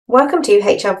Welcome to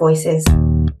HR Voices, a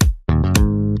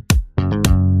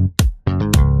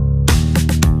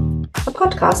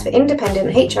podcast for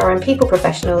independent HR and people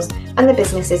professionals and the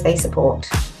businesses they support.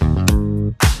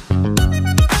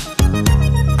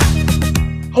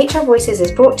 HR Voices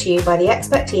is brought to you by the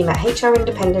expert team at HR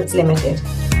Independence Limited.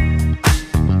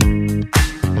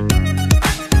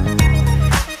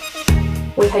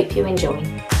 We hope you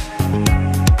enjoy.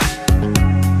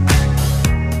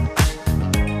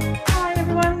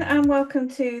 Welcome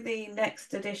to the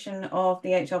next edition of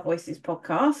the HR Voices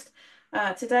podcast.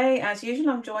 Today, as usual,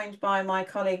 I'm joined by my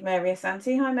colleague Mary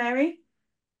Asante. Hi, Mary.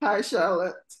 Hi,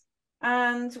 Charlotte.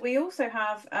 And we also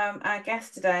have our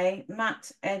guest today,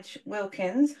 Matt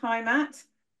Edge-Wilkins. Hi, Matt.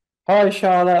 Hi,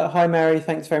 Charlotte. Hi, Mary.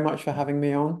 Thanks very much for having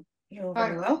me on. You're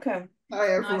very welcome.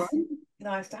 Hi, everyone.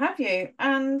 Nice to have you.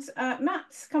 And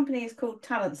Matt's company is called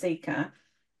Talent Seeker.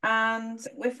 And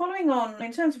we're following on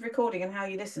in terms of recording and how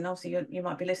you listen. Obviously, you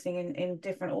might be listening in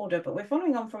different order, but we're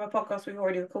following on from a podcast we've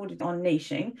already recorded on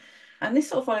niching. And this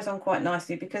sort of follows on quite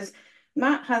nicely because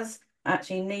Matt has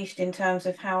actually niched in terms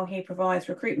of how he provides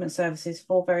recruitment services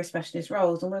for very specialist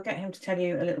roles. And we'll get him to tell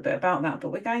you a little bit about that. But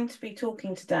we're going to be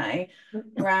talking today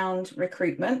around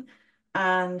recruitment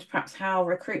and perhaps how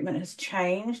recruitment has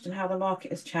changed and how the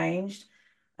market has changed.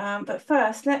 But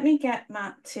first, let me get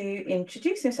Matt to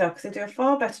introduce himself because he'll do a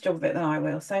far better job of it than I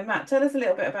will. So, Matt, tell us a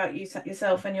little bit about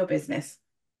yourself and your business.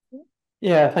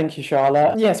 Yeah, thank you,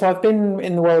 Charlotte. Yeah, so I've been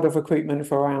in the world of recruitment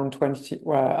for around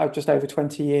just over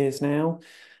 20 years now.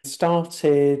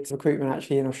 Started recruitment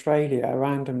actually in Australia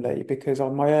randomly because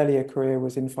my earlier career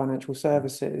was in financial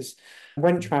services.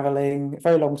 Went travelling,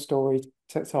 very long story,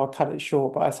 so I'll cut it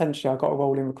short, but essentially I got a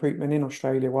role in recruitment in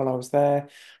Australia while I was there.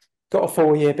 Got a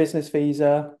 4-year business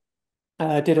visa,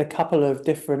 did a couple of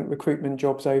different recruitment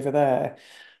jobs over there.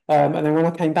 And then when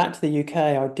I came back to the UK,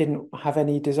 I didn't have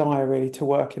any desire really to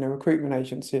work in a recruitment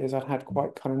agency as I'd had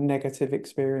quite kind of negative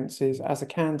experiences as a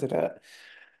candidate.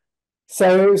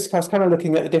 So I was kind of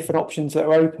looking at the different options that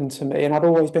were open to me, and I'd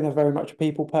always been very much a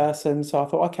people person. So I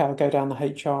thought, okay, I'll go down the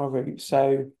HR route.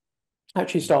 So I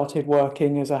actually started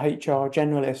working as a HR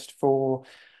generalist for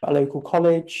a local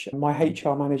college. My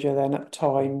HR manager then at the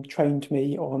time trained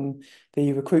me on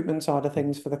the recruitment side of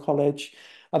things for the college.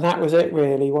 And that was it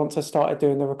really. Once I started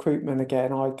doing the recruitment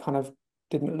again, I kind of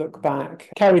didn't look back.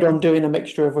 Carried on doing a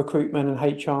mixture of recruitment and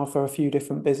HR for a few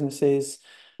different businesses.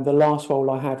 The last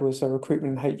role I had was a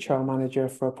recruitment and HR manager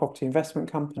for a property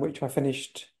investment company, which I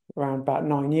finished around about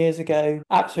 9 years ago.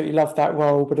 Absolutely loved that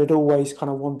role, but I'd always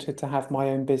kind of wanted to have my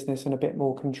own business and a bit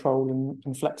more control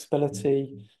and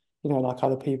flexibility, like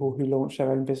other people who launch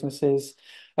their own businesses.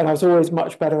 And I was always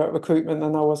much better at recruitment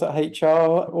than I was at HR,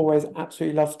 always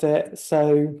absolutely loved it.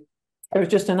 So it was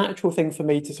just a natural thing for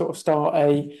me to sort of start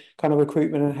a kind of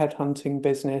recruitment and headhunting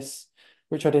business,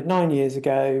 which I did 9 years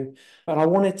ago. And I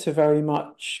wanted to very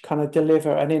much kind of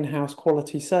deliver an in-house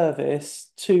quality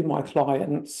service to my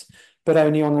clients, but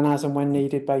only on an as and when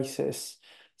needed basis.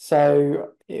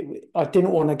 So I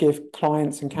didn't want to give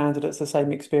clients and candidates the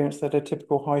same experience that a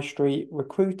typical high street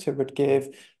recruiter would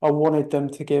give. I wanted them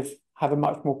to have a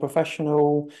much more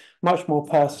professional, much more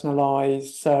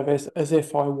personalised service, as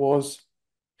if I was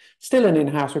still an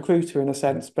in-house recruiter in a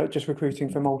sense, but just recruiting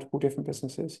for multiple different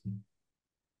businesses.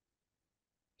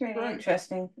 Really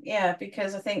interesting. Yeah,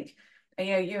 because I think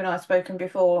you and I have spoken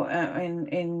before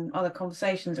in other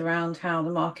conversations around how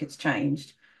the market's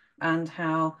changed and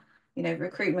how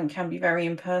recruitment can be very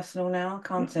impersonal now,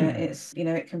 can't it? It's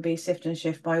it can be sift and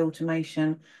shift by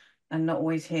automation and not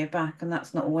always hear back, and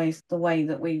that's not always the way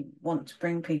that we want to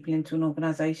bring people into an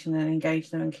organisation and engage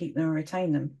them and keep them and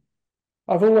retain them.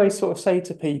 I've always sort of said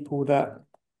to people that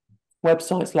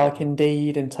websites like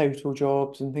Indeed and Total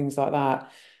Jobs and things like that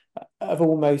have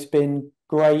almost been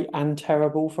great and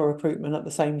terrible for recruitment at the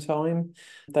same time.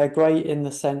 They're great in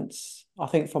the sense, I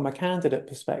think, from a candidate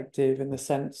perspective, in the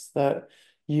sense that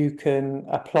you can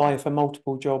apply for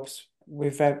multiple jobs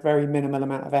with a very minimal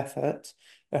amount of effort,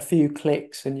 a few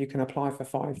clicks, and you can apply for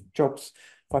 5 jobs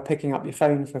by picking up your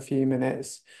phone for a few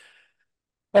minutes.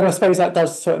 And I suppose that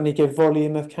does certainly give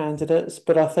volume of candidates,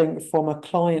 but I think from a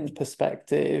client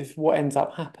perspective, what ends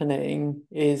up happening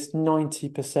is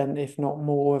 90%, if not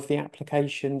more, of the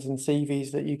applications and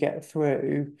CVs that you get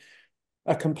through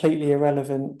are completely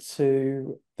irrelevant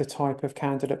to the type of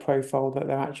candidate profile that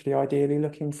they're actually ideally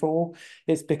looking for.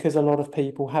 It's because a lot of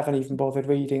people haven't even bothered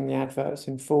reading the adverts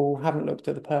in full, haven't looked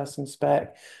at the person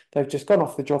spec. They've just gone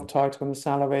off the job title and the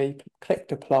salary,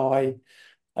 clicked apply,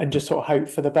 and just sort of hope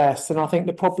for the best. And I think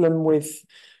the problem with,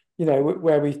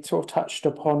 where we sort of touched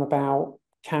upon about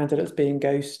candidates being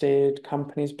ghosted,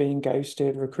 companies being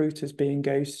ghosted, recruiters being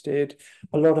ghosted.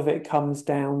 A lot of it comes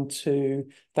down to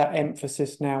that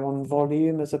emphasis now on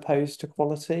volume as opposed to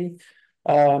quality.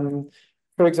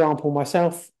 For example,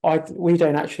 myself, we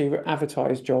don't actually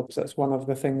advertise jobs. That's one of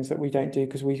the things that we don't do,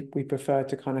 because we prefer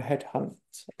to kind of headhunt,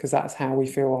 because that's how we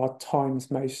feel our time's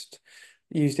most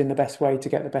used in the best way to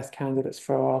get the best candidates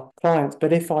for our clients.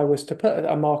 But if I was to put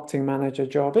a marketing manager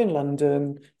job in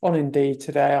London on Indeed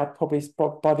today, I'd probably,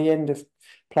 by the end of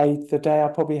the day,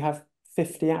 I'd probably have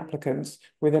 50 applicants.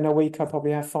 Within a week, I'd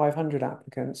probably have 500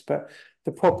 applicants. But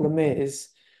the problem is,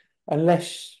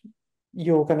 unless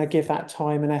you're going to give that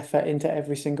time and effort into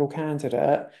every single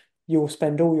candidate, you'll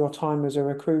spend all your time as a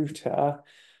recruiter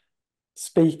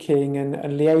speaking and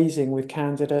liaising with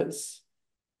candidates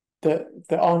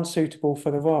that aren't suitable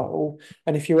for the role.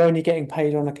 And if you're only getting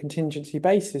paid on a contingency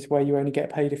basis, where you only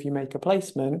get paid if you make a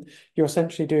placement, you're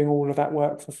essentially doing all of that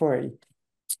work for free.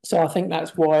 So I think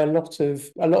that's why a lot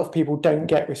of people don't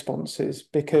get responses,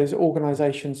 because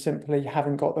organisations simply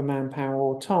haven't got the manpower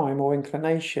or time or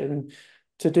inclination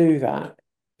to do that,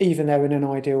 even though in an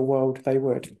ideal world they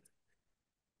would.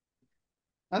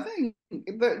 I think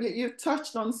that you've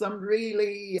touched on some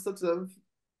really sort of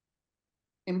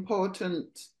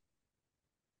important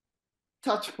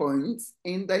touch points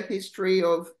in the history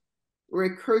of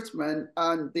recruitment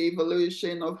and the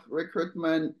evolution of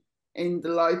recruitment in the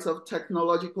light of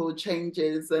technological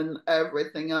changes and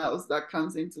everything else that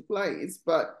comes into place.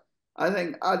 But I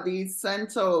think at the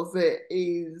center of it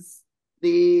is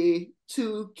the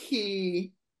two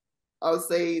key, I'll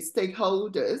say,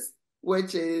 stakeholders,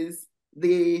 which is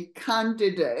the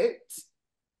candidate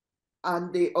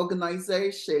and the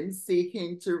organization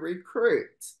seeking to recruit.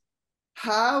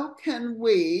 How can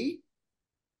we,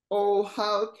 or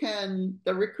how can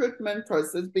the recruitment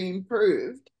process be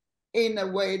improved in a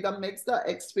way that makes that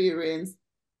experience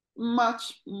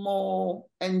much more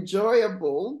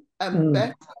enjoyable and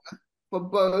better for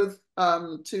both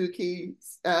two key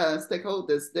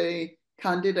stakeholders, the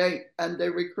candidate and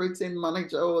the recruiting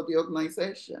manager or the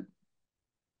organization?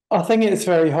 I think it's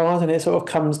very hard, and it sort of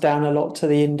comes down a lot to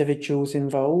the individuals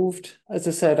involved. As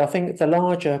I said, I think the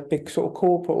larger, big sort of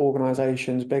corporate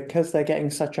organisations, because they're getting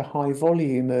such a high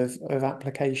volume of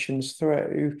applications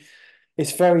through,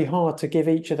 it's very hard to give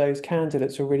each of those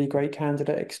candidates a really great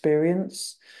candidate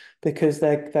experience, because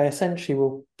they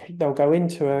essentially they'll go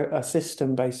into a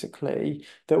system basically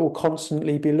that will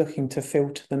constantly be looking to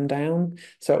filter them down.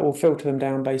 So it will filter them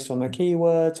down based on their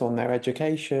keywords, on their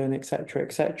education, etc.,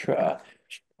 etc.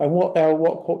 And what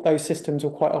those systems will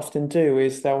quite often do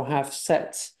is they'll have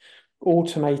set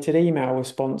automated email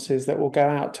responses that will go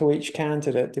out to each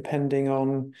candidate depending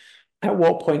on at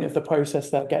what point of the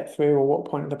process they'll get through or what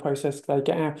point of the process they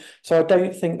get out. So I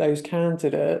don't think those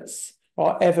candidates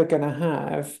are ever going to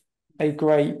have a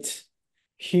great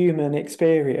human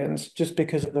experience just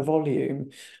because of the volume.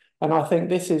 And I think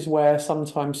this is where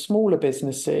sometimes smaller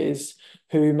businesses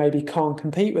who maybe can't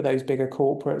compete with those bigger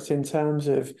corporates in terms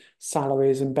of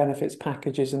salaries and benefits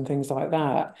packages and things like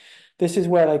that, this is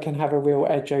where they can have a real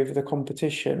edge over the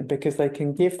competition, because they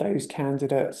can give those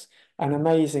candidates an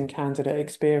amazing candidate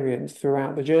experience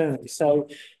throughout the journey. So,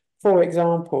 for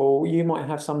example, you might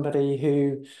have somebody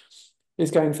who is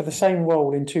going for the same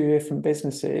role in two different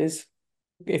businesses.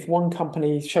 If one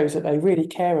company shows that they really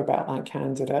care about that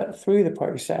candidate through the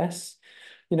process,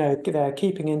 you know, they're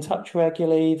keeping in touch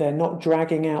regularly, they're not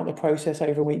dragging out the process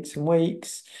over weeks and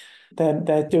weeks,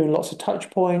 they're doing lots of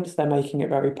touch points, they're making it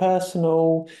very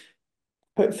personal,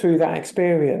 put through that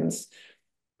experience.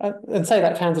 And say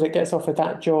that candidate gets offered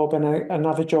that job and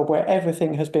another job where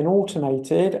everything has been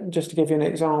automated. Just to give you an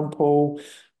example,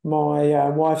 my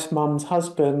wife's mum's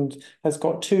husband has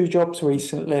got two jobs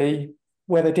recently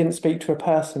where they didn't speak to a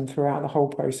person throughout the whole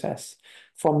process.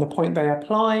 From the point they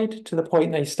applied to the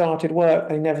point they started work,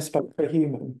 they never spoke to a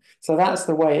human. So that's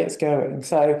the way it's going.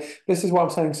 So this is what I'm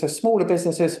saying. So smaller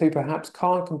businesses who perhaps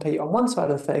can't compete on one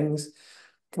side of things,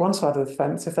 one side of the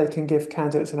fence, if they can give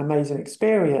candidates an amazing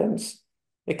experience,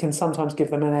 it can sometimes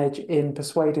give them an edge in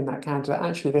persuading that candidate,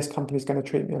 actually, this company is going to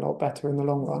treat me a lot better in the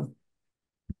long run.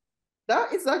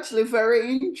 That is actually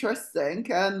very interesting.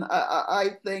 And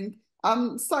I think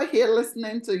I'm sat here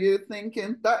listening to you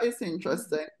thinking that is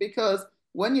interesting, because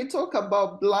when you talk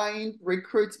about blind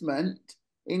recruitment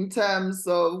in terms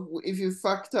of if you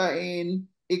factor in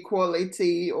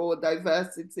equality or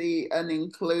diversity and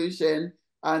inclusion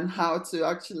and how to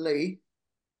actually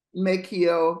make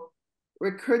your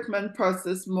recruitment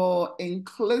process more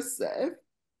inclusive,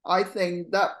 I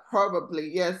think that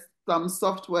probably, yes, some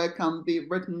software can be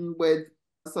written with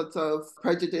sort of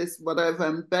prejudice, whatever,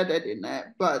 embedded in it.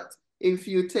 But if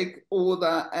you take all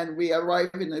that and we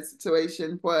arrive in a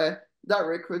situation where that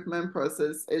recruitment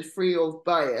process is free of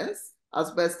bias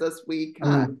as best as we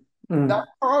can, that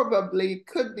probably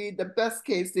could be the best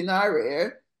case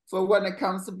scenario for when it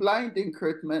comes to blind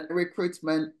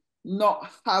recruitment, not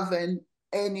having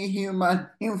any human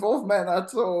involvement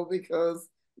at all, because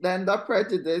then that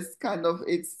prejudice kind of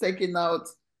it's taken out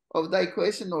of the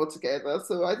equation altogether.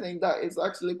 So I think that is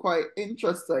actually quite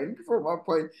interesting from our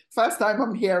point. First time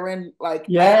I'm hearing like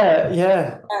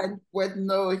and with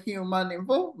no human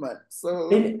involvement. So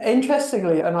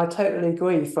interestingly, and I totally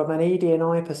agree, from an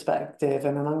ED&I perspective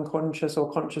and an unconscious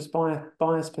or conscious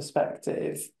bias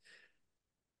perspective.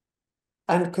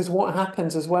 And because what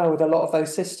happens as well with a lot of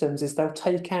those systems is they'll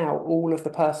take out all of the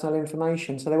personal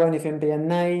information. So there won't even be a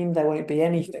name, there won't be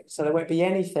anything. So there won't be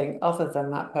anything other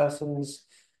than that person's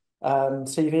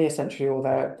CV essentially, or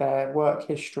their work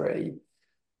history.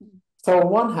 So on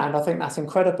one hand, I think that's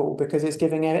incredible because it's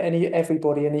giving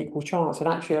everybody an equal chance. And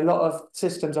actually a lot of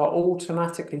systems are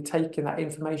automatically taking that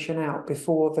information out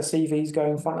before the CVs go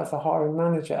in front of the hiring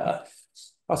manager.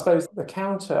 I suppose the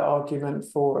counter argument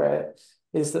for it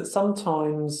is that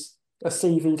sometimes a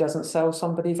CV doesn't sell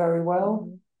somebody very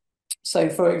well. So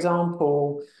for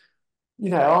example, you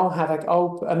know,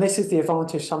 and this is the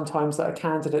advantage sometimes that a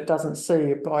candidate doesn't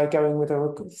see by going with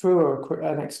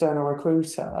an external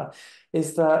recruiter,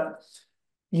 is that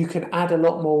you can add a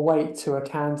lot more weight to a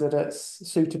candidate's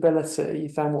suitability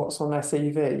than what's on their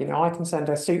CV. You know, I can send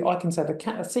a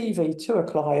CV to a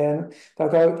client.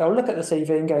 They'll look at the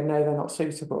CV and go, no, they're not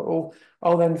suitable.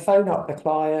 I'll then phone up the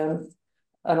client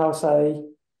and I'll say,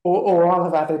 or I'll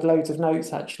have added loads of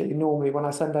notes actually normally when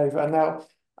I send over,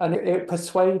 and it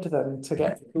persuade them to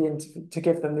get the interview, to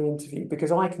give them the interview,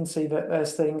 because I can see that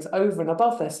there's things over and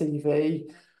above their CV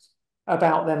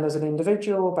about them as an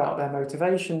individual, about their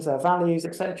motivations, their values,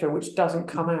 etc., which doesn't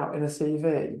come out in a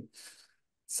CV.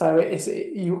 So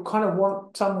you kind of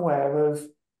want somewhere of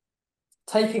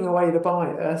taking away the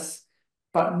bias,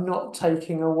 but not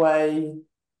taking away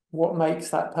what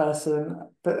makes that person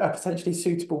a potentially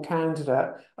suitable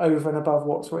candidate over and above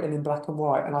what's written in black and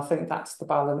white. And I think that's the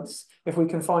balance. If we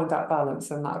can find that balance,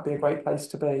 then that would be a great place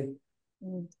to be.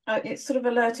 It sort of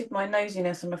alerted my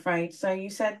nosiness, I'm afraid. So you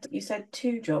said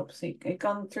 2 jobs. You'd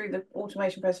gone through the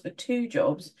automation process for 2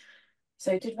 jobs.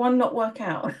 So did one not work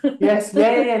out? Yes,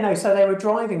 no. So they were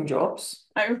driving jobs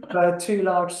for 2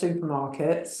 large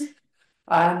supermarkets.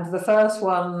 And the first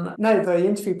one, no, the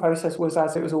interview process was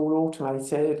as it was all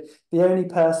automated. The only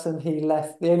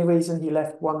reason he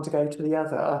left one to go to the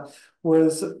other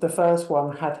was the first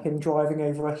one had him driving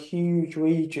over a huge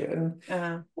region,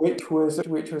 which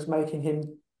was making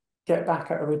him get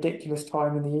back at a ridiculous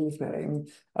time in the evening.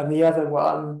 And the other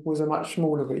one was a much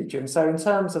smaller region. So in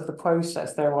terms of the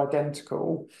process, they're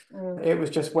identical. It was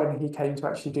just when he came to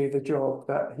actually do the job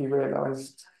that he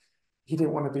realised he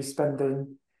didn't want to be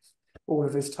spending all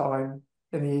of his time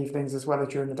in the evenings as well as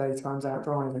during the daytimes out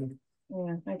driving.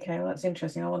 Yeah, okay, well, that's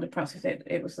interesting. I wondered perhaps if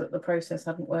it was that the process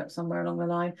hadn't worked somewhere along the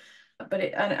line. But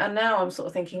and now I'm sort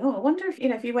of thinking, I wonder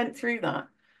if you went through that,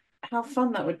 how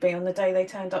fun that would be on the day they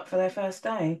turned up for their first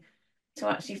day, to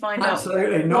actually find out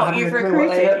what you've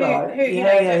recruited, who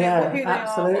they are,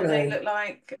 what they look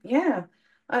like. Yeah,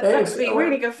 that would be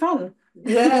really good fun.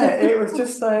 Yeah, it was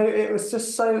just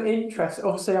so interesting.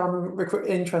 Obviously, I'm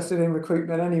interested in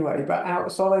recruitment anyway, but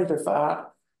outside of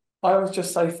that, I was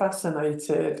just so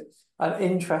fascinated and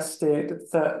interested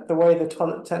that the way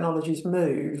the technology's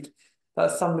moved,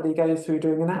 that somebody goes through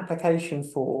doing an application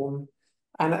form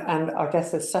and I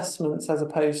guess assessments as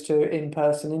opposed to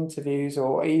in-person interviews,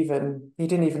 or even he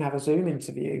didn't even have a Zoom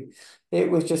interview. It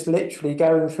was just literally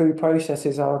going through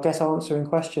processes, or I guess answering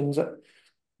questions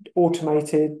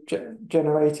automated,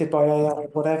 generated by AI,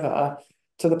 whatever,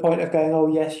 to the point of going, oh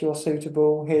yes, you're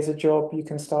suitable, here's a job, you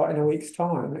can start in a week's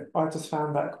time. I just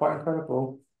found that quite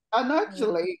incredible. And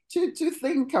actually, to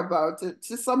think about it,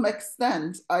 to some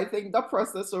extent, I think the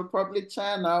process will probably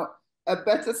churn out a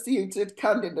better suited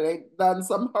candidate than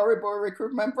some horrible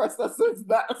recruitment processes.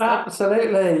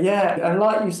 Absolutely, yeah. And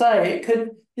like you say, it could,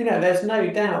 there's no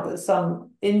doubt that some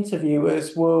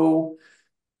interviewers will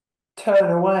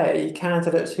turn away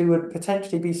candidates who would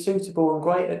potentially be suitable and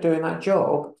great at doing that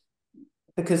job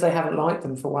because they haven't liked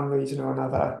them for one reason or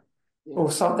another,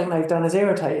 or something they've done has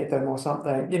irritated them or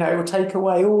something. It would take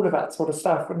away all of that sort of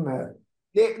stuff, wouldn't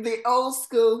it? The old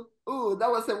school, ooh, that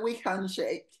was a weak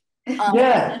handshake.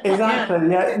 Yeah,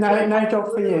 exactly. Yeah, no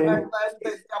job for you. And then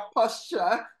their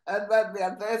posture, and then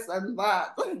their this and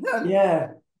that.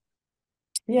 Yeah.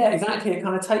 Yeah, exactly. It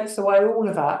kind of takes away all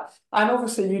of that. And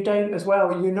obviously you don't as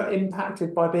well, you're not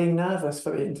impacted by being nervous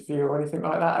for the interview or anything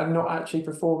like that and not actually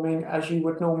performing as you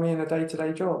would normally in a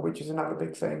day-to-day job, which is another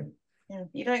big thing. Yeah,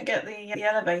 you don't get the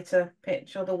elevator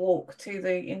pitch or the walk to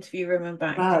the interview room and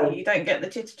back, do No. you? You don't get the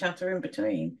chitter-chatter in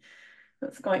between.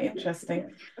 That's quite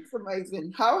interesting. That's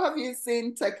amazing. How have you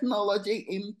seen technology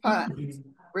impact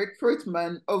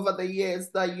recruitment over the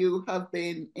years that you have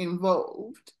been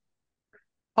involved?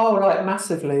 Oh, right,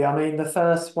 massively. I mean,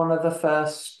 one of the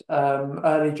first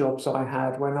early jobs I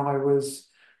had when I was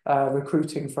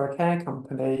recruiting for a care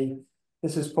company,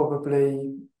 this is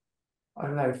probably, I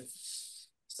don't know,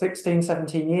 16,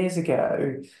 17 years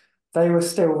ago, they were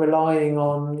still relying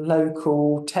on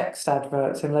local text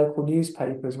adverts in local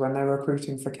newspapers when they were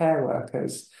recruiting for care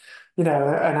workers, and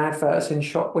adverts in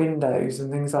shop windows and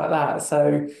things like that.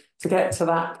 So to get to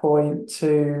that point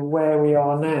to where we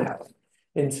are now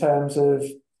in terms of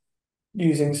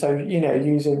using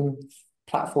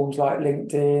platforms like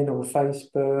LinkedIn or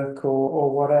Facebook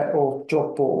or whatever, or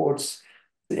job boards,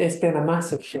 it's been a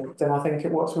massive shift. And I think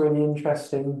what's really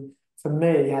interesting for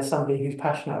me as somebody who's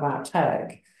passionate about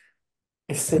tech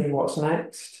is seeing what's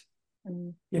next.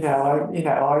 Mm.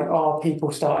 Are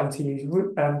people starting to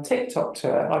use TikTok to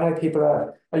it? I know people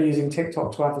are using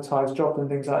TikTok to advertise jobs and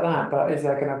things like that, but is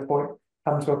there going to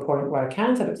come to a point where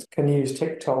candidates can use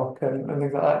TikTok and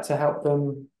things like that to help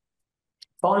them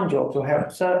find jobs or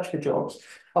help search for jobs?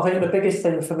 I think the biggest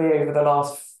thing for me over the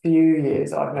last few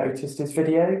years I've noticed is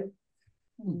video.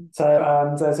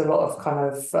 So there's a lot of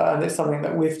and it's something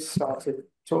that we've started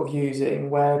sort of using,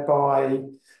 whereby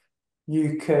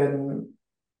you can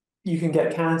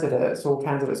get candidates, or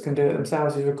candidates can do it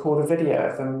themselves, is record a video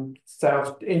of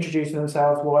themselves introducing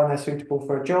themselves, why they're suitable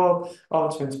for a job,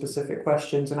 answering specific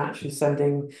questions, and actually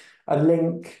sending a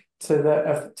link to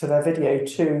their video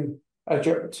to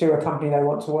a company they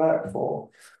want to work for.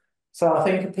 So I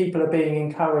think people are being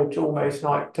encouraged almost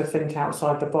like to think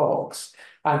outside the box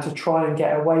and to try and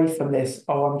get away from this,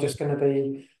 oh, I'm just going to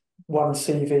be one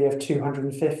CV of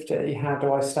 250. How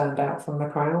do I stand out from the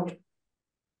crowd?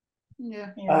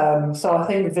 Yeah. So I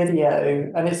think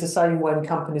video, and it's the same when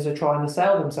companies are trying to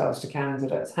sell themselves to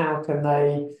candidates. How can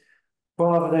they,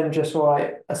 rather than just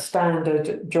write a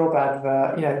standard job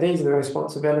advert, these are the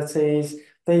responsibilities,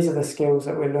 these are the skills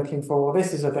that we're looking for,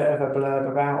 this is a bit of a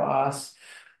blurb about us.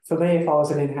 For me, if I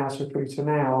was an in-house recruiter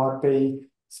now, I'd be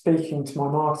speaking to my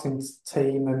marketing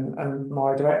team and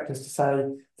my directors to say,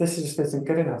 this just isn't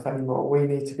good enough anymore. We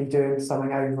need to be doing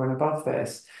something over and above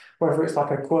this, whether it's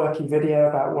like a quirky video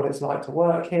about what it's like to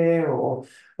work here or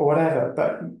whatever.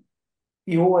 But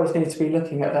you always need to be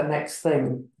looking at that next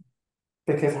thing,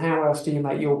 because how else do you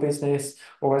make your business,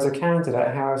 or as a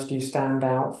candidate, how else do you stand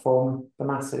out from the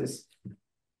masses?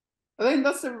 I think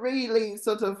that's a really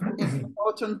sort of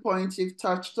important point you've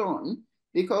touched on,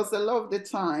 because a lot of the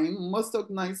time, most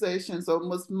organizations or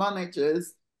most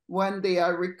managers, when they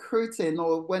are recruiting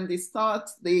or when they start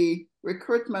the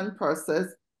recruitment process,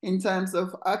 in terms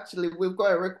of actually, we've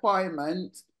got a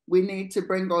requirement, we need to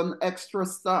bring on extra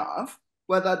staff,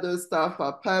 whether those staff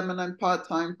are permanent,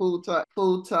 part-time,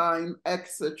 full-time,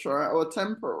 etc., or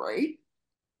temporary,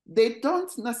 they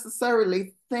don't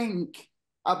necessarily think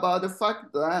about the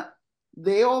fact that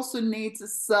they also need to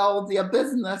sell their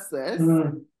businesses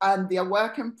and their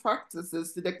working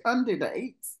practices to the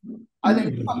candidates. I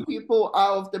think some people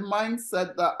are of the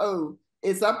mindset that, oh,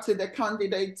 it's up to the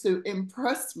candidate to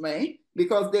impress me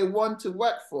because they want to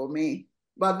work for me.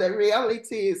 But the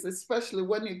reality is, especially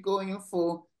when you're going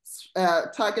for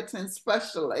targeting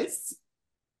specialists,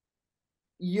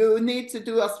 you need to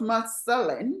do as much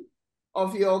selling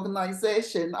of your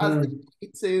organization as they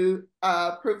need to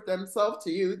prove themselves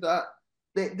to you that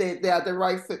they are the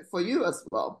right fit for you as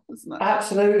well, isn't it?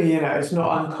 Absolutely, it's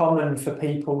not uncommon for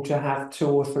people to have 2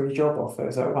 or 3 job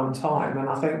offers at one time. And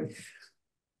I think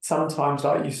sometimes,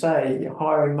 like you say,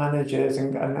 hiring managers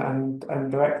and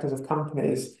directors of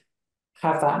companies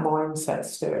have that mindset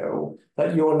still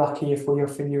that you're lucky if we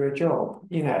offer you a job,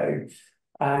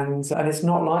 and it's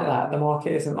not like that. The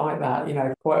market isn't like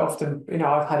that. Quite often,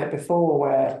 I've had it before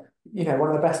where, one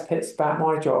of the best bits about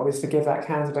my job is to give that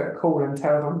candidate a call and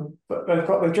tell them that they've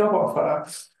got the job offer.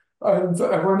 And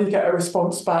when you get a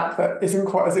response back that isn't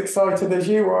quite as excited as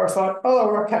you are, it's like,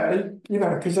 oh, okay,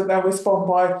 because they'll respond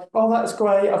by, oh, that's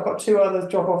great, I've got 2 other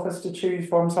job offers to choose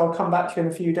from, so I'll come back to you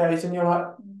in a few days. And you're like,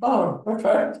 oh,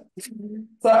 okay.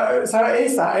 So it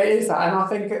is that, and I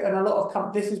think, and a lot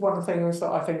of this is one of the things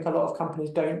that I think a lot of companies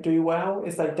don't do well,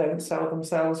 is they don't sell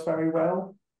themselves very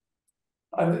well.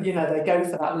 And they go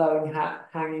for that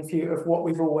hanging fruit of what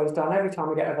we've always done. Every time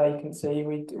we get a vacancy,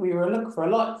 we will look for a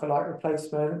like-for-like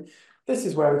replacement. this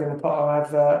is where we're going to put our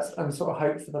adverts and sort of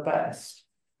hope for the best.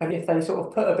 And if they sort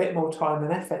of put a bit more time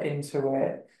and effort into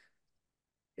it,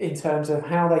 in terms of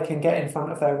how they can get in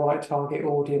front of their right target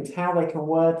audience, how they can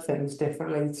word things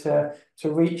differently to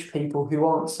reach people who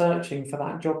aren't searching for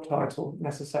that job title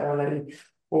necessarily,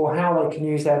 or how they can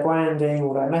use their branding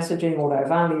or their messaging or their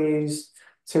values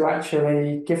to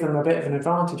actually give them a bit of an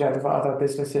advantage over other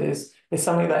businesses, is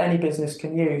something that any business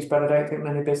can use, but I don't think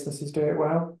many businesses do it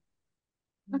well.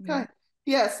 Okay.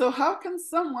 Yeah, so how can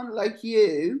someone like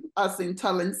you, as in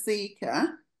talent seeker,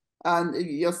 and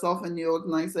yourself and your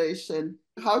organization,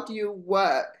 how do you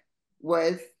work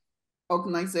with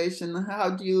organization? How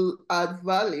do you add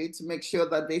value to make sure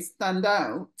that they stand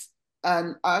out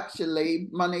and actually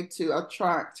manage to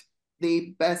attract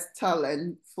the best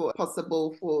talent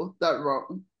possible for that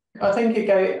role? You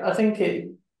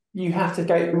have to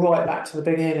go right back to the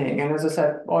beginning. And as I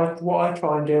said, what I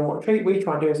try and do and what we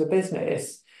try and do as a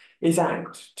business is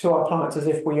act to our clients as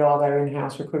if we are their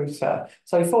in-house recruiter.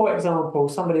 So for example,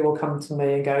 somebody will come to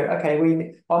me and go,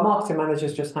 okay, our marketing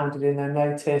manager's just handed in their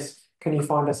notice. Can you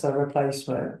find us a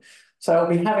replacement? So I'll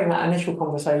be having that initial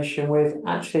conversation with,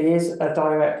 actually, is a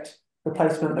direct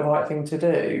replacement the right thing to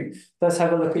do? Let's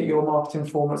have a look at your marketing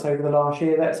performance over the last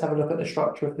year. Let's have a look at the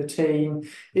structure of the team.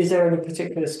 Is there any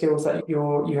particular skills that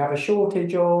you have a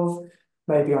shortage of?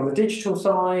 Maybe on the digital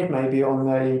side, maybe on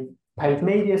the paid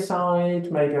media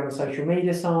side, maybe on the social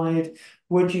media side.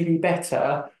 Would you be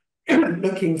better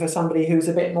looking for somebody who's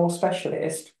a bit more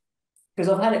specialist?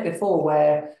 Because I've had it before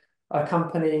where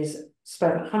companies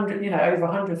spent over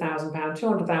 £100,000,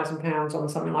 £200,000 on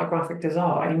something like graphic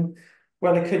design,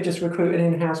 where they could just recruit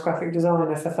an in-house graphic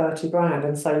designer for 30 grand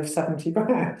and save 70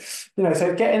 grand.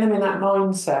 So getting them in that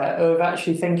mindset of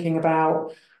actually thinking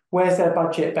about where's their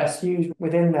budget best used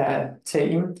within their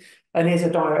team, and is a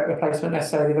direct replacement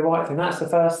necessarily the right thing? That's the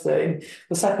first thing.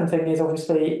 The second thing is,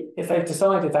 obviously, if they've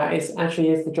decided that, is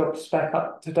the job spec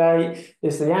up to date?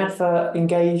 Is the advert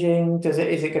engaging? Is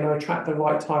it going to attract the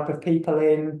right type of people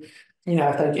in?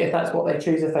 If that's what they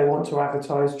choose, if they want to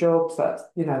advertise jobs,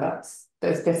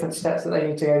 there's different steps that they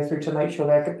need to go through to make sure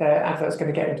their advert's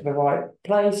going to get into the right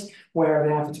place. Where are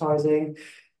they advertising?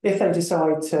 If they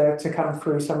decide to come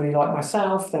through somebody like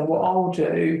myself, then what I'll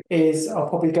do is I'll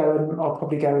probably go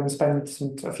and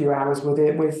spend a few hours with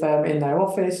them in their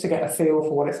office to get a feel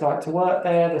for what it's like to work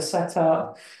there, the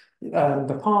setup,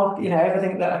 the park,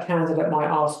 everything that a candidate might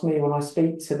ask me when I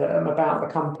speak to them about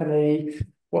the company.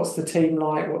 What's the team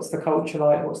like? What's the culture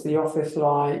like? What's the office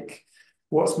like?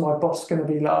 What's my boss going to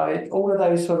be like? All of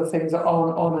those sort of things are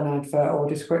on an advert or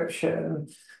description.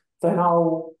 Then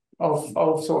I'll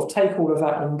sort of take all of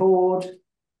that on board.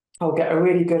 I'll get a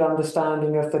really good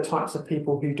understanding of the types of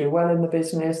people who do well in the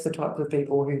business, the types of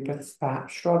people who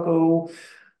perhaps struggle,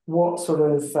 what sort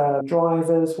of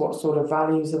drivers, what sort of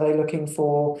values are they looking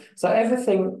for. So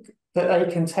everything that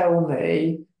they can tell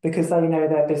me, because they know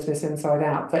their business inside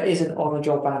out, that isn't on a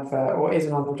job advert or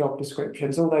isn't on the job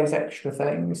descriptions, all those extra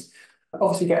things.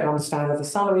 Obviously get an understanding of the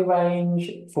salary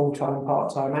range, full-time,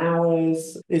 part-time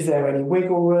hours. Is there any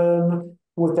wiggle room?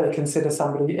 Would they consider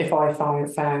somebody, if I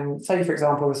found, say for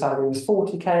example, the salary was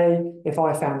 40k, if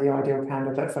I found the ideal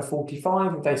candidate for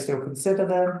 45, would they still consider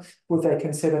them? Would they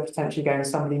consider potentially going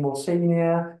somebody more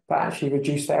senior, but actually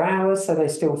reduce their hours so they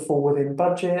still fall within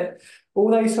budget? All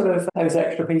those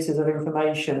extra pieces of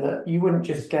information that you wouldn't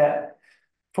just get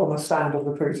from a standard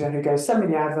recruiter who goes, send me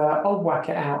the advert, I'll whack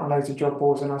it out on loads of job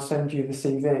boards and I'll send you the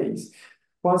CVs.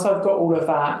 Once I've got all of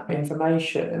that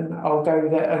information, I'll go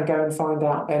there and go and find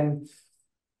out then.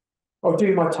 I'll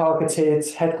do my targeted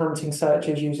headhunting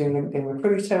searches using LinkedIn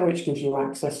Recruiter, which gives you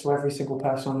access to every single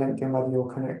person on LinkedIn, whether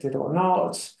you're connected or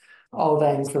not. I'll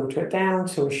then filter it down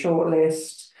to a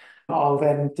shortlist. I'll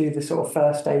then do the sort of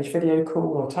first stage video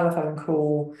call or telephone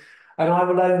call, and I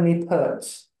will only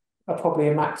put probably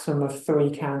a maximum of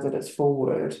 3 candidates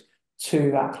forward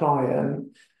to that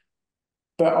client.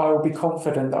 But I will be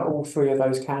confident that all 3 of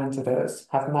those candidates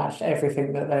have matched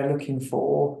everything that they're looking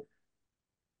for,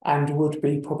 and would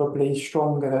be probably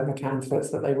stronger than the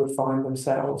candidates that they would find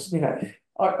themselves.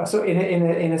 So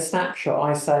in a snapshot,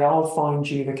 I say I'll find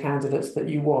you the candidates that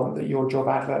you want, that your job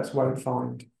adverts won't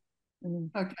find.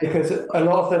 Okay. Because a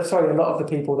lot of the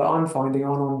people that I'm finding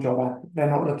aren't on job they're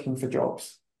not looking for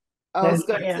jobs. I was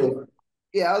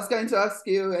going to ask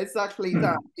you exactly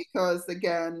that, because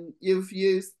again, you've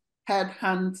used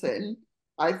headhunting.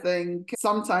 I think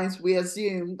sometimes we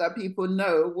assume that people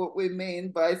know what we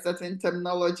mean by certain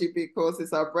terminology because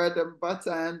it's our bread and butter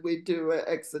and we do it,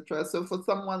 etc. So for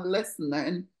someone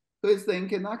listening who's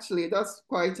thinking, actually, that's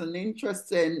quite an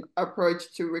interesting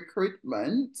approach to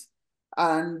recruitment,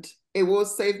 And it will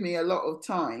save me a lot of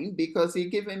time because you're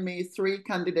giving me 3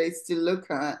 candidates to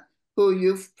look at who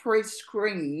you've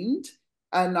pre-screened,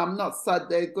 and I'm not sat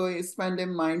there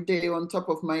spending my day on top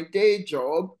of my day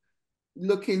job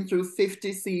looking through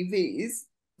 50 CVs.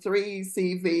 3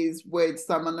 CVs with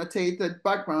some annotated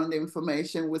background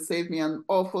information would save me an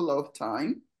awful lot of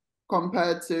time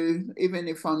compared to even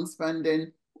if I'm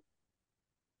spending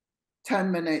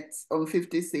 10 minutes on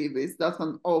 50 CVs. That's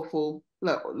an awful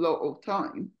lot of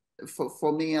time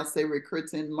for me as a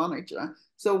recruiting manager.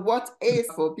 So what is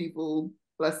for people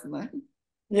listening?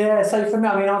 Yeah, so for me,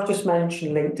 I mean, I've just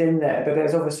mentioned LinkedIn there, but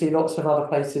there's obviously lots of other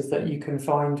places that you can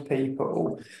find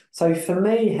people. So for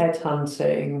me,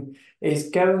 headhunting is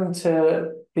going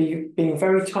to be being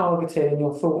very targeted in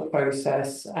your thought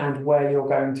process and where you're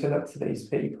going to look for these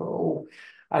people,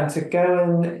 and to go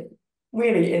and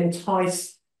really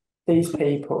entice these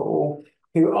people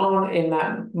who aren't in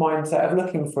that mindset of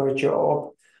looking for a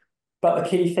job. But the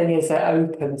key thing is they're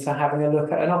open to having a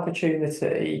look at an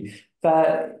opportunity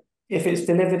that, if it's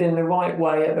delivered in the right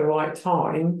way at the right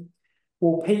time,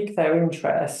 will pique their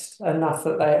interest enough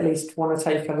that they at least want to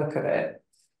take a look at it.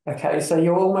 Okay, so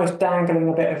you're almost dangling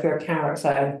a bit of your carrot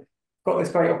saying, got this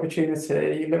great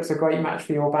opportunity, it looks a great match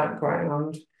for your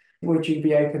background. Would you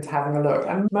be open to having a look?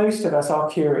 And most of us are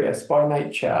curious by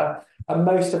nature, and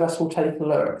most of us will take a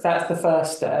look. That's the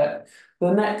first step.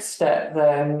 The next step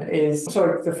then is,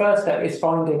 the first step is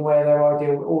finding where their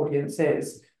ideal audience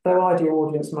is. Their ideal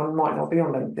audience might not be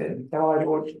on LinkedIn. Their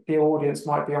ideal audience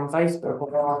might be on Facebook,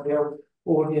 or their ideal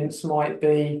audience might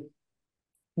be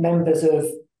members of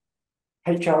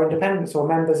HR independents or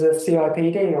members of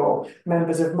CIPD or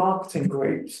members of marketing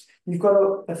groups.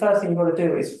 The first thing you've got to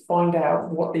do is find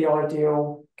out what the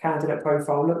ideal candidate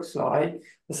profile looks like.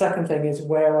 The second thing is,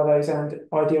 where are those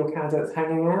ideal candidates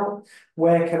hanging out?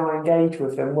 Where can I engage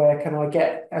with them? Where can I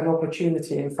get an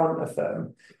opportunity in front of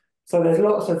them? So there's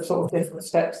lots of sort of different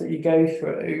steps that you go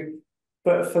through.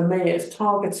 But for me, it's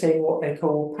targeting what they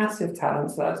call passive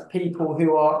talents. That's people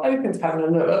who are open to having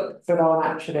a look, but aren't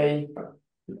actually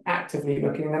actively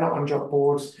looking. They're not on job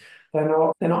boards. They're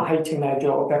not hating their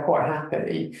job. They're quite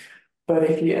happy. But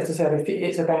as I said, if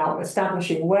it's about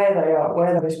establishing where they are,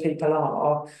 where those people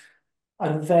are,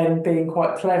 and then being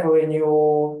quite clever in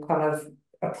your kind of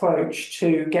approach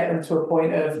to get them to a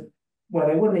point of where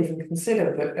they wouldn't even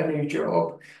consider a new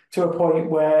job, to a point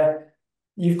where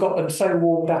you've got them so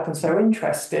warmed up and so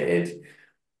interested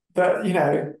that,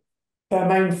 their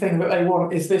main thing that they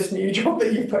want is this new job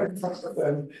that you put in front of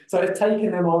them. So it's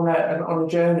taking them on a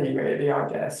journey, really, I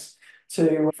guess,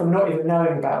 from not even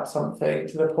knowing about something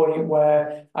to the point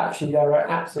where actually they're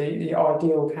absolutely the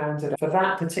ideal candidate for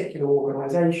that particular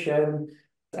organisation,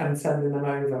 and sending them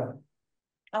over.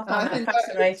 I find that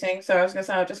fascinating. So I was going to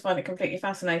say, I just find it completely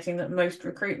fascinating that most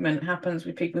recruitment happens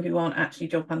with people who aren't actually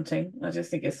job hunting. I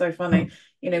just think it's so funny.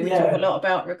 We talk a lot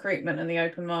about recruitment and the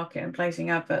open market and placing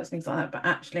adverts, things like that, but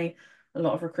actually a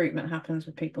lot of recruitment happens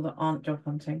with people that aren't job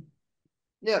hunting.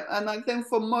 Yeah, and I think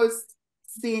for most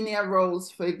senior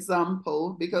roles, for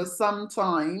example, because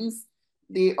sometimes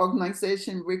the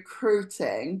organization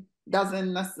recruiting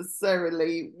doesn't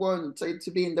necessarily want it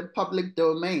to be in the public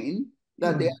domain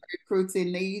that they are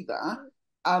recruiting either.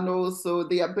 And also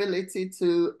the ability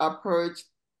to approach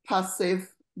passive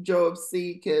job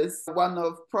seekers, one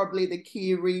of probably the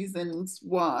key reasons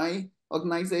why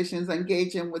organizations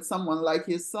engaging with someone like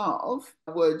yourself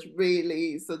would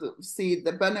really sort of see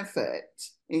the benefit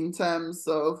in terms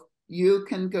of you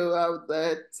can go out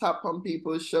there, tap on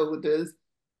people's shoulders,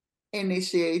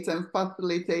 initiate and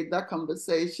facilitate that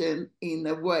conversation in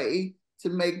a way to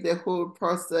make the whole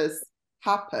process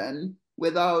happen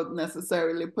without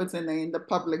necessarily putting it in the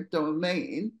public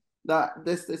domain that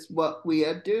this is what we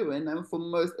are doing. And for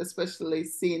most, especially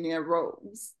senior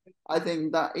roles, I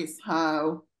think that is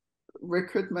how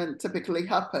recruitment typically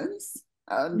happens.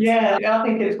 Yeah, I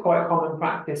think it's quite common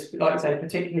practice, like I say,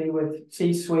 particularly with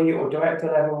C-suite or director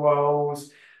level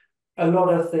roles. A lot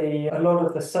of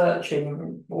the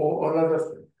searching, or a lot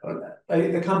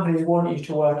of the companies want you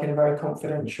to work in a very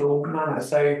confidential manner.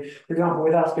 So, for example,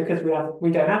 with us, because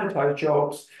we don't advertise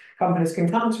jobs, companies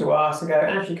can come to us and go,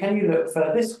 actually, can you look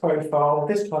for this profile,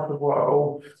 this type of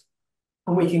role,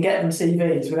 and we can get them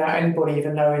CVs without anybody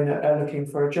even knowing that they're looking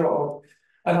for a job.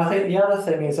 And I think the other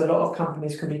thing is, a lot of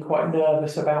companies can be quite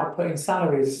nervous about putting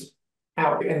salaries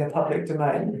out in the public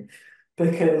domain,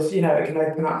 because it can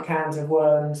open up cans of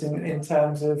worms in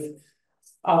terms of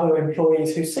other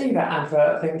employees who see that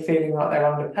advert feeling like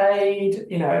they're underpaid,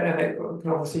 and it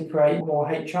can obviously create more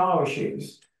HR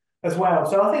issues as well.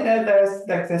 So I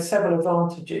think there's several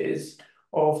advantages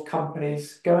of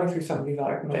companies going through somebody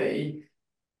like me,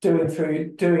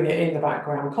 doing it in the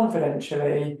background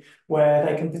confidentially, where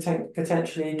they can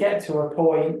potentially get to a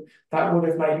point that would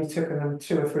have maybe taken them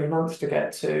 2 or 3 months to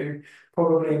get to,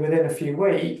 probably within a few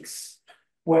weeks,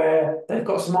 where they've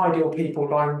got some ideal people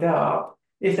lined up.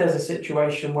 If there's a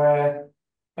situation where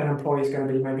an employee is going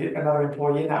to be, maybe another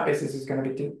employee in that business is going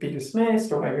to be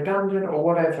dismissed or made redundant or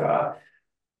whatever,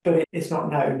 but it's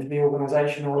not known to the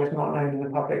organisation or it's not known in the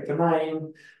public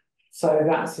domain. So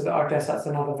I guess that's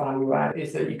another value add,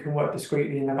 is that you can work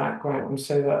discreetly in the background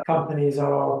so that companies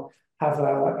have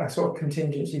a sort of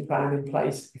contingency plan in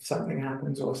place if something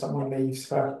happens or someone leaves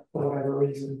for whatever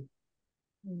reason.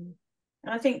 And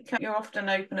I think you're often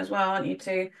open as well, aren't you,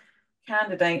 to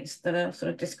candidates that are sort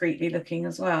of discreetly looking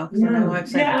as well? Because I know I've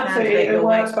sent Yeah, absolutely. It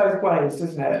works both ways,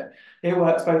 doesn't it? It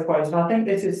works both ways. And I think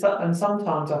and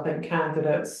sometimes I think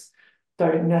candidates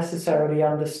don't necessarily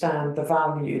understand the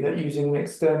value that using an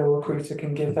external recruiter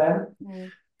can give them.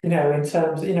 You know, in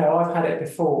terms, I've had it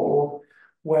before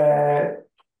where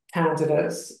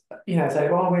candidates, say,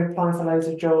 well, we're applying for loads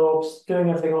of jobs, doing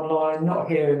everything online, not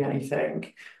hearing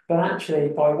anything. But actually,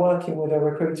 by working with a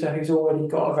recruiter who's already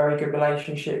got a very good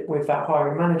relationship with that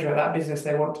hiring manager at that business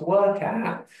they want to work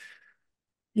at,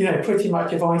 pretty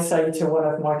much if I say to one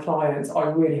of my clients, I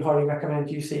really highly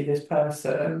recommend you see this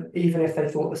person, even if they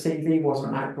thought the CV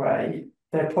wasn't that great,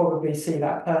 they'd probably see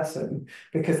that person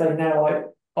because they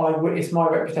know it's my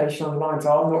reputation on the line,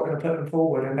 so I'm not going to put them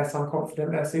forward unless I'm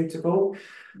confident they're suitable.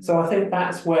 So I think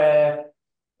that's where,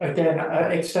 again,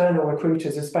 external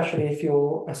recruiters, especially if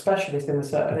you're a specialist in a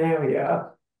certain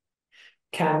area,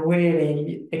 can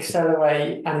really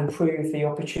accelerate and improve the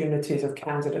opportunities of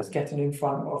candidates getting in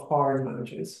front of hiring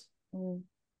managers. It's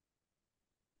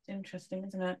interesting,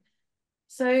 isn't it?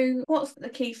 So what's the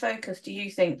key focus, do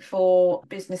you think, for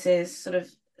businesses sort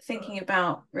of thinking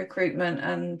about recruitment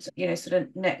and, sort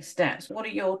of next steps? What are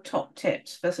your top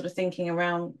tips for sort of thinking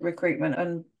around recruitment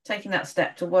and taking that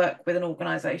step to work with an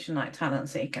organisation like Talent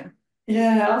Seeker?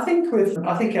 Yeah, I think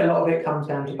a lot of it comes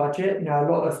down to budget. A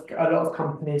lot of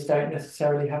companies don't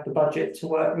necessarily have the budget to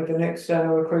work with an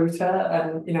external recruiter.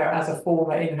 And, as a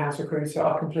former in-house recruiter,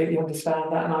 I completely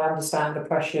understand that, and I understand the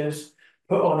pressures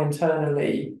put on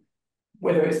internally,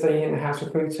 whether it's the in-house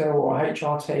recruiter or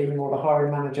HR team or the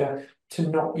hiring manager, to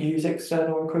not use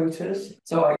external recruiters.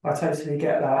 So I totally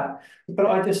get that. But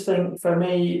I just think for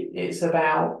me, it's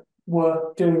about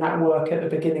doing that work at the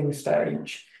beginning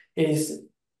stage. Is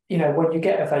when you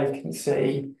get a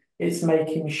vacancy, it's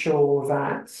making sure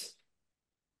that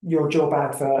your job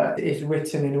advert is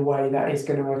written in a way that is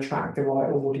going to attract the right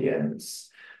audience.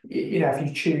 If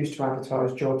you choose to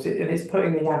advertise jobs, and it's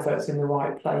putting the adverts in the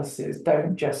right places.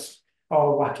 Don't just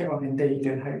whack it on Indeed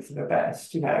and hope for the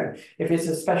best. If it's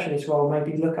a specialist role,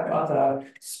 maybe look at other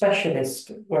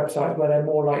specialist websites where they're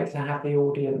more likely to have the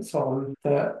audience on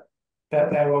that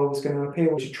their role is going to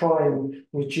appeal, to try and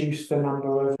reduce the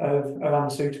number of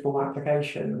unsuitable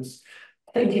applications.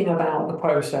 Thinking about the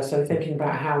process, so thinking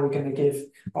about how we're going to give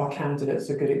our candidates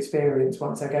a good experience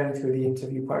once they're going through the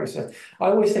interview process. I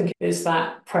always think it's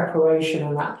that preparation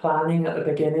and that planning at the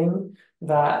beginning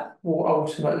that will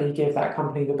ultimately give that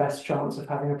company the best chance of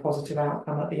having a positive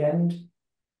outcome at the end.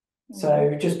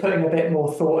 So just putting a bit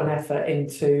more thought and effort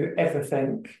into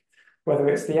everything, whether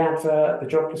it's the advert, the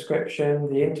job description,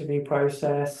 the interview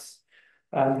process,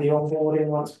 the onboarding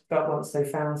once they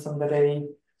found somebody.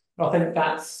 I think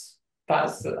that's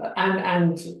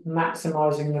and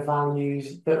maximising the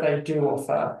values that they do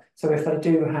offer. So if they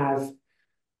do have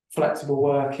flexible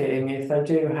working, if they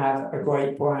do have a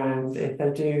great brand, if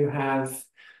they do have,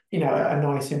 a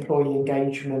nice employee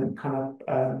engagement kind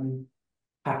of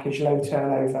package, low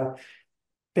turnover,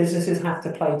 businesses have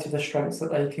to play to the strengths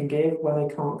that they can give when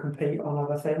they can't compete on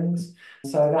other things.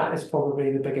 So that is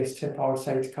probably the biggest tip I would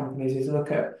say to companies, is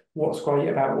look at what's great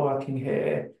about working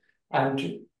here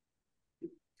and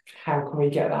how can we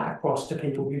get that across to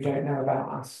people who don't know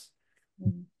about us.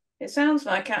 It sounds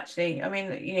like, actually, I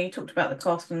mean, you talked about the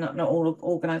cost, and not all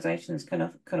organisations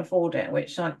can afford it,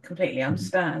 which I completely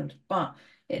understand. But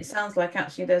it sounds like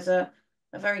actually there's a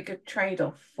very good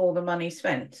trade-off for the money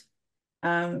spent,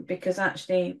 because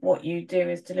actually what you do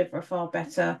is deliver a far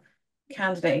better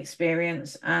candidate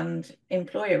experience and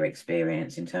employer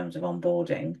experience in terms of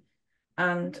onboarding,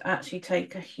 and actually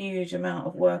take a huge amount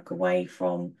of work away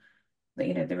from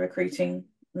the recruiting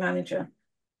manager.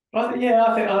 I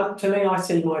think to me, I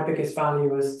see my biggest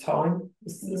value as time,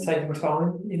 saving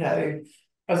time.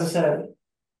 As I said,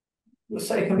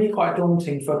 so it can be quite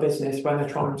daunting for a business when they're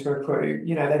trying to recruit.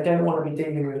 They don't want to be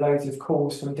dealing with loads of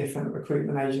calls from different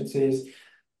recruitment agencies,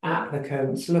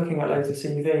 applicants, looking at loads of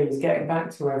CVs, getting back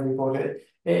to everybody.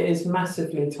 It is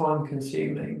massively time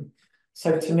consuming.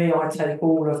 So to me, I take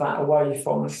all of that away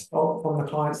from the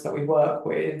clients that we work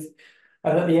with.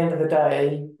 And at the end of the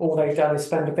day, all they've done is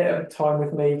spend a bit of time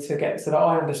with me to get so that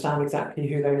I understand exactly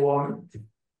who they want,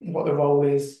 what the role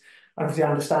is, and obviously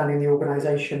understanding the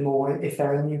organisation more if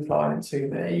they're a new client to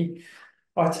me.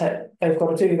 They've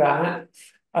got to do that,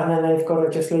 and then they've got to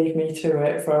just leave me to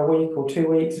it for a week or 2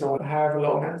 weeks or however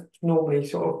long. That's normally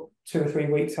sort of 2 or 3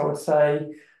 weeks, I would say,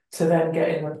 to then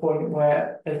get in the point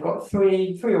where they've got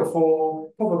three or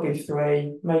four, probably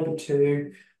three, maybe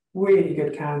two really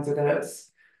good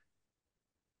candidates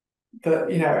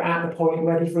that, at the point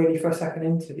ready for a second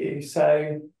interview.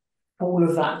 So all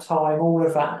of that time, all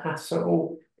of that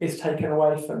hassle is taken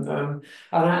away from them.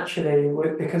 And actually,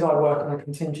 because I work on a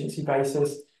contingency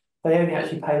basis, they only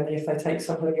actually pay me if they take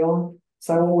somebody on.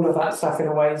 So all of that stuff in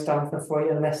a way is done for free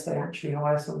unless they actually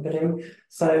hire somebody.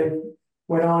 So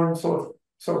when I'm sort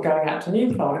of going out to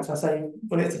new clients, I say,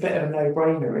 well, it's a bit of a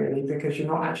no-brainer really, because you're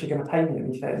not actually going to pay me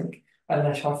anything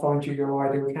unless I find you your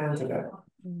ideal candidate.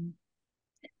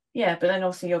 Yeah, but then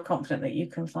also you're confident that you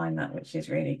can find that, which is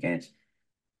really good.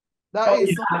 That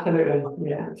is yeah, absolutely.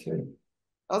 Yeah, actually.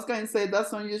 I was going to say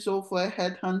that's unusual for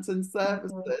headhunting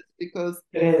services because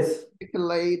it is.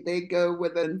 Typically they go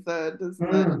within third,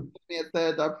 isn't it? A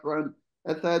third up front,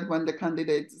 a third when the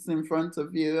candidate is in front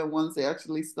of you, and once they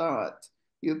actually start,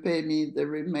 you pay me the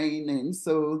remaining.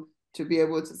 So to be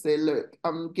able to say, look,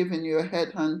 I'm giving you a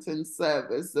headhunting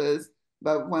services,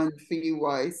 but when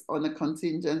fee-wise on a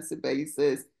contingency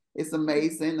basis, it's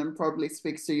amazing and probably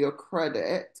speaks to your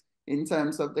credit in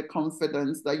terms of the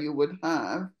confidence that you would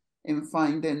have in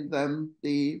finding them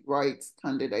the right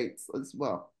candidates as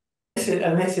well. This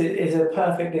is a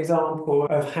perfect example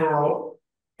of how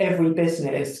every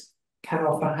business can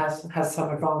offer has some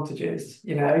advantages.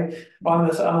 I'm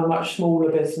a much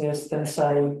smaller business than,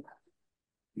 say,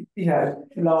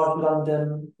 large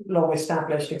London,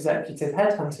 long-established executive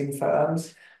headhunting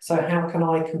firms. So how can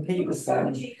I compete with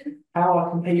them? How I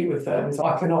compete with them is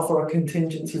I can offer a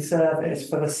contingency service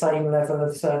for the same level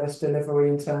of service delivery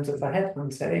in terms of the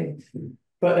headhunting,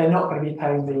 but they're not going to be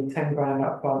paying me 10 grand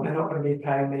up front. They're not going to be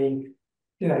paying me,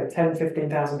 10,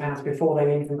 15,000 pounds before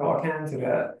they've even got a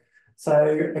candidate.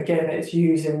 So again, it's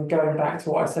going back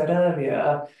to what I said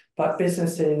earlier, but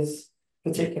businesses,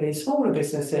 particularly smaller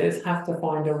businesses, have to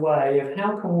find a way of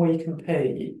how can we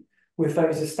compete with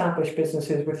those established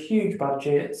businesses with huge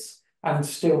budgets and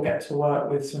still get to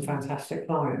work with some fantastic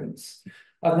clients.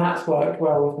 And that's worked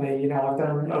well with me. I've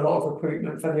done a lot of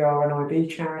recruitment for the RNIB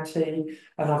charity,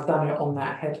 and I've done it on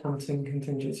that headhunting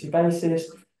contingency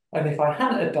basis. And if I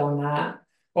hadn't have done that,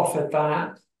 offered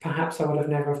that, perhaps I would have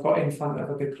never have got in front of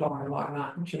a big client like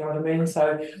that. Do you know what I mean?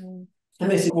 So,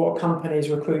 and this is what companies,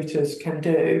 recruiters can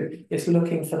do, is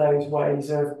looking for those ways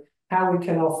of how we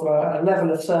can offer a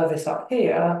level of service up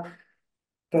here,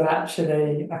 but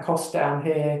actually a cost down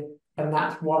here. And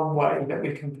that's one way that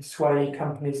we can persuade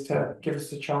companies to give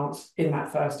us a chance in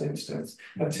that first instance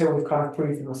until we've kind of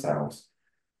proven ourselves.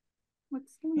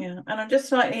 Yeah, and I'm just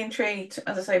slightly intrigued.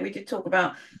 As I say, we did talk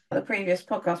about the previous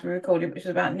podcast we recorded, which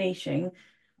was about niching.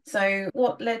 So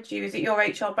what led you, is it your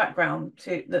HR background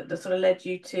that sort of led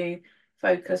you to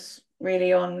focus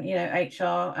really on,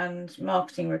 HR and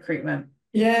marketing recruitment?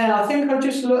 Yeah, I think I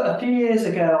just looked a few years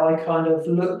ago, I kind of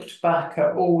looked back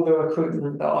at all the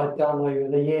recruitment that I'd done over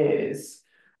the years.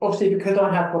 Obviously, because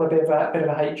I have got a bit of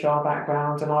a HR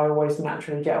background, and I always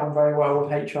naturally get on very well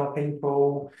with HR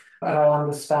people, and I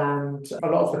understand a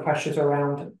lot of the pressures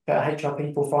around that HR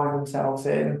people find themselves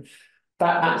in.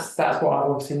 That's what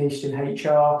I've obviously niched in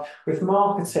HR. With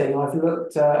marketing, I've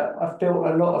built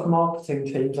a lot of marketing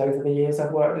teams over the years.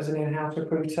 I've worked as an in-house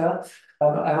recruiter,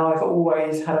 and I've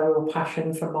always had a real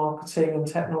passion for marketing and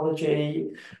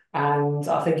technology. And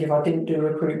I think if I didn't do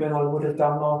recruitment, I would have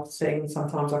done marketing.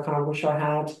 Sometimes I kind of wish I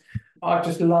had. I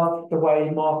just love the way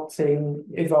marketing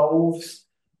evolves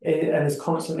and is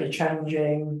constantly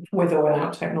changing with or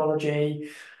without technology.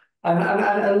 And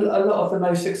a lot of the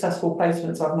most successful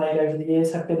placements I've made over the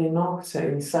years have been in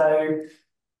marketing. So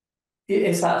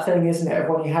it's that thing, isn't it?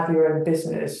 When you have your own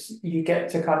business, you get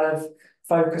to kind of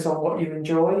focus on what you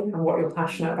enjoy and what you're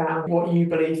passionate about, what you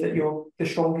believe that you're the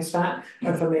strongest at.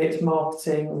 And for me, it's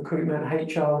marketing, recruitment,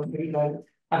 HR, recruitment,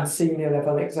 and senior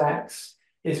level execs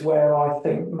is where I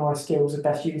think my skills are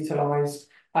best utilised,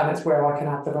 and it's where I can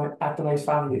add the most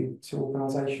value to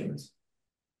organisations.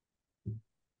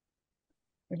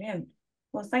 Brilliant.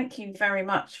 Well, thank you very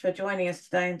much for joining us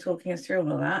today and talking us through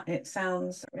all of that. It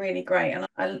sounds really great. And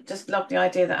I just love the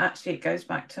idea that actually it goes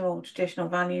back to more traditional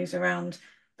values around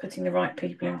putting the right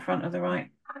people in front of the right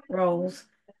roles.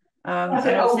 I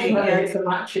think ultimately it's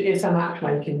a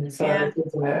matchmaking service,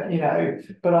 isn't it? You know,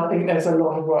 but I think there's a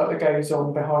lot of work that goes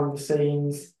on behind the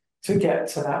scenes to get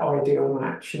to that ideal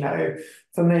match. You know,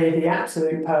 for me, the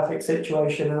absolute perfect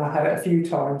situation, and I've had it a few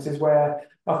times, is where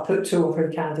I've put 2 or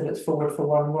 3 candidates forward for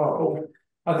one role,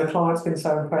 and the client's been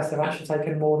so impressed they've actually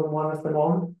taken more than one of them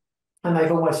on. And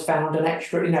they've almost found an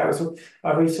extra, you know, it was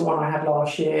a recent one I had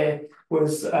last year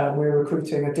was we were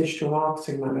recruiting a digital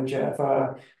marketing manager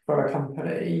for a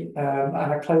company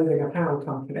and a clothing apparel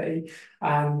company,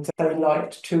 and they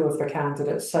liked 2 of the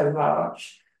candidates so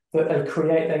much that they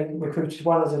recruited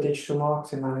one as a digital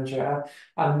marketing manager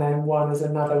and then one as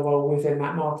another role within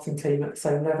that marketing team at the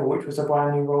same level, which was a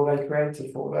brand new role they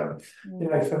created for them. You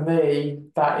know, for me,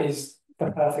 that is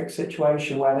the perfect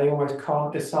situation where they almost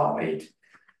can't decide.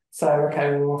 So,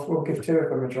 okay, we'll give 2 of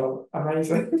them a job.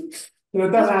 Amazing.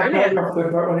 It doesn't happen very often,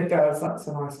 but when it does, that's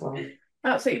a nice one.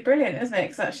 Absolutely brilliant, isn't it?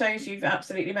 Because that shows you've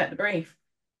absolutely met the brief.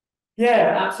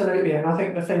 Yeah, absolutely. And I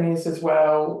think the thing is as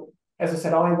well, as I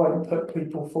said, I won't put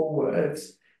people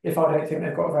forwards if I don't think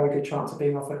they've got a very good chance of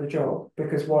being offered the job,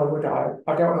 because why would I?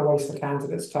 I don't want to waste the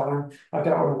candidate's time. I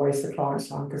don't want to waste the client's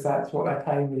time, because that's what they're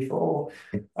paying me for.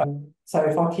 So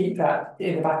if I keep that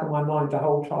in the back of my mind the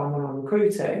whole time when I'm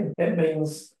recruiting, it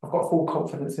means I've got full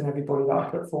confidence in everybody that I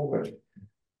put forward.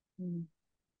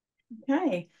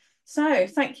 Okay, so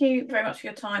thank you very much for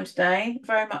your time today.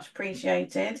 Very much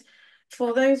appreciated.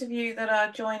 For those of you that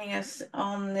are joining us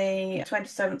on the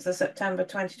 27th of September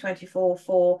 2024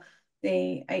 for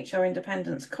the HR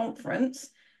Independence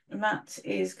Conference, Matt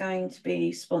is going to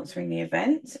be sponsoring the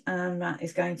event, and Matt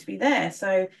is going to be there,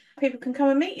 so people can come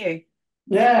and meet you.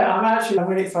 Yeah, I'm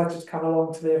really excited to come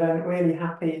along to the event. Really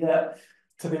happy to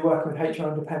be working with HR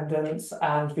Independence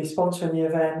and be sponsoring the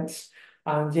event.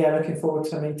 And yeah, looking forward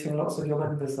to meeting lots of your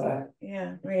members there.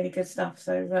 Yeah, really good stuff.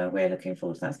 So we're looking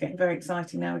forward to that. It's getting very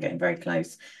exciting now. We're getting very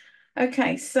close.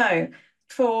 Okay, so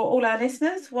for all our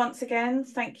listeners, once again,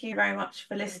 thank you very much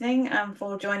for listening and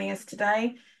for joining us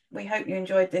today. We hope you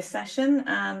enjoyed this session,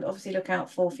 and obviously look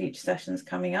out for future sessions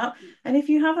coming up. And if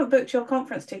you haven't booked your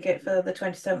conference ticket for the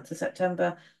 27th of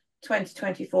September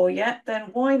 2024 yet,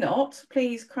 then why not?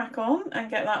 Please crack on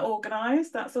and get that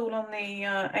organised. That's all on the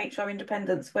HR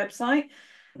Independence website.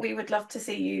 We would love to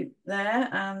see you there,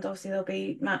 and obviously there'll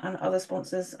be Matt and other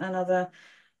sponsors and other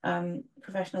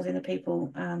professionals in the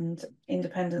people and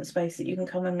independent space that you can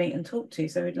come and meet and talk to.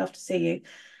 So we'd love to see you.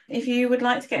 If you would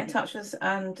like to get in touch with us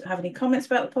and have any comments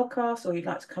about the podcast, or you'd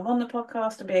like to come on the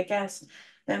podcast and be a guest,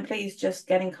 then please just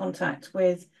get in contact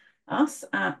with us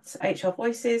at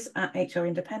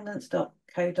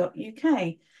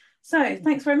hrvoices@hrindependence.co.uk. So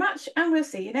thanks very much, and we'll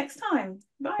see you next time.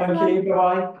 Bye. Thank you.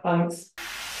 Bye. Thanks.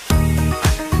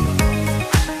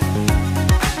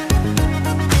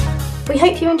 We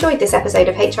hope you enjoyed this episode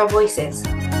of HR Voices.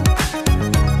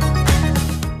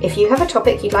 If you have a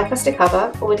topic you'd like us to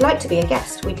cover or would like to be a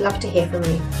guest, we'd love to hear from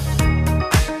you.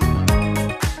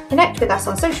 Connect with us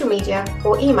on social media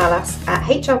or email us at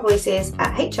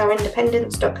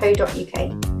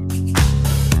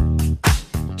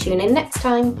hrvoices@hrindependence.co.uk. Tune in next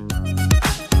time.